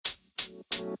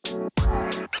Hello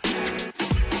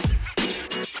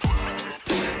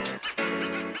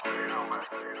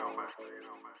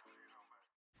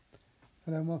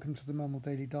and welcome to the Mammal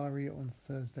Daily Diary on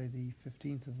Thursday the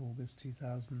 15th of August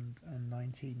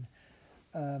 2019.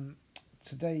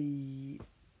 Today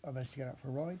I managed to get out for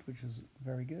a ride, which was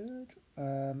very good,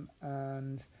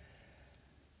 and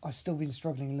I've still been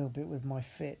struggling a little bit with my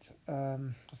fit.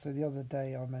 So the other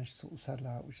day I managed to sort the saddle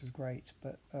out, which was great,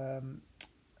 but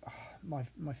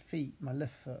my feet, my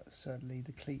left foot certainly,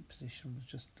 the cleat position was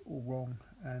just all wrong,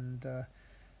 and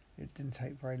it didn't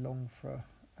take very long for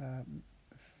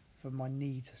my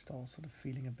knee to start sort of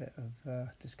feeling a bit of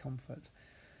discomfort.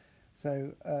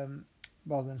 So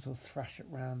rather than sort of thrash it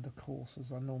round the course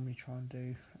as I normally try and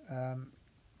do,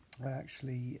 I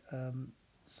actually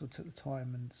sort of took the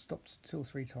time and stopped 2 or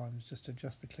 3 times just to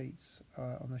adjust the cleats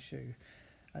on the shoe,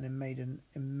 and it made an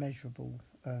immeasurable,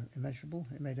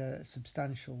 it made a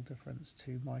substantial difference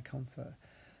to my comfort.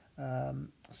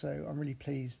 So I'm really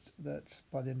pleased that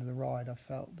by the end of the ride I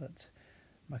felt that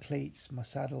my cleats, my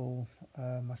saddle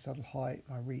height,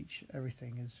 my reach,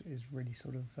 everything is really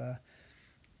sort of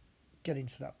getting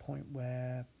to that point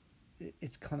where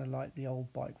it's kind of like the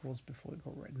old bike was before it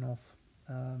got written off,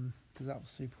 because that was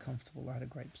super comfortable. I had a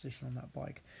great position on that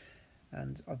bike,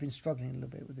 and I've been struggling a little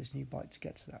bit with this new bike to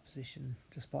get to that position,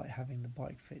 despite having the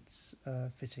bike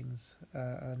fittings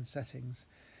and settings,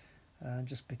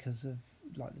 just because of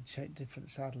like the different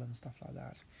saddle and stuff like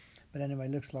that. But anyway,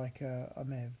 looks like I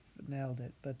may have nailed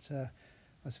it, but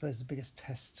I suppose the biggest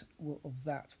test of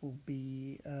that will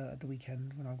be at the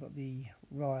weekend when I've got the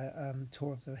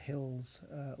Tour of the Hills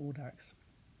Audax,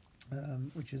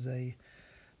 which is a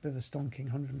bit of a stonking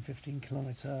 115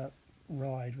 kilometre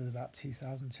ride with about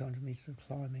 2,200 metres of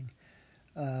climbing,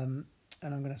 and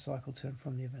I'm going to cycle to and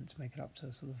from the event to make it up to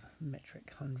a sort of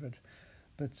metric 100.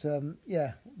 But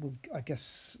I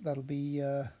guess that'll be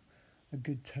a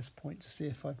good test point to see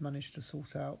if I've managed to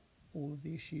sort out all of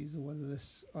the issues, or whether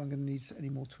I'm going to need any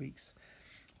more tweaks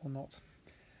or not.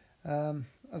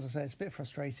 As I say, it's a bit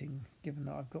frustrating given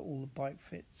that I've got all the bike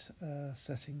fit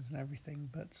settings and everything,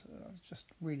 but I've just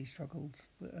really struggled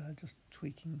just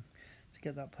tweaking to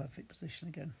get that perfect position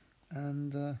again.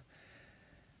 And I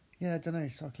don't know,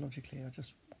 psychologically I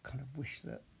just kind of wish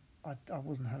that I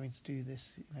wasn't having to do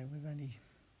this, with only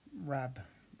RAB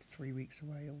 3 weeks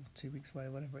away or 2 weeks away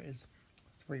or whatever it is.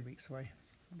 3 weeks away,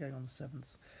 going on the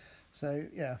 7th. So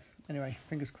anyway,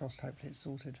 fingers crossed, hopefully it's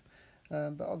sorted.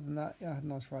 But other than that, I had a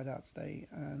nice ride out today,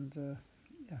 and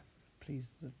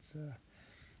pleased that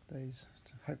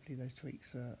hopefully those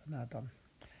tweaks are now done.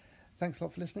 Thanks a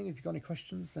lot for listening. If you've got any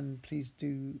questions, then please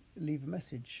do leave a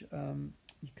message.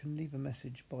 You can leave a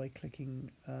message by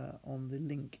clicking on the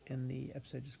link in the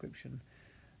episode description,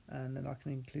 and then I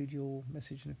can include your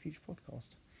message in a future podcast.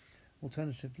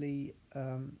 Alternatively,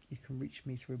 you can reach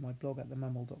me through my blog at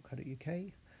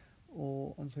themammal.co.uk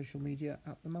or on social media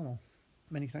at themammal.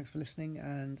 Many thanks for listening,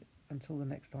 and until the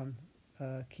next time,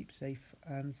 keep safe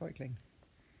and cycling.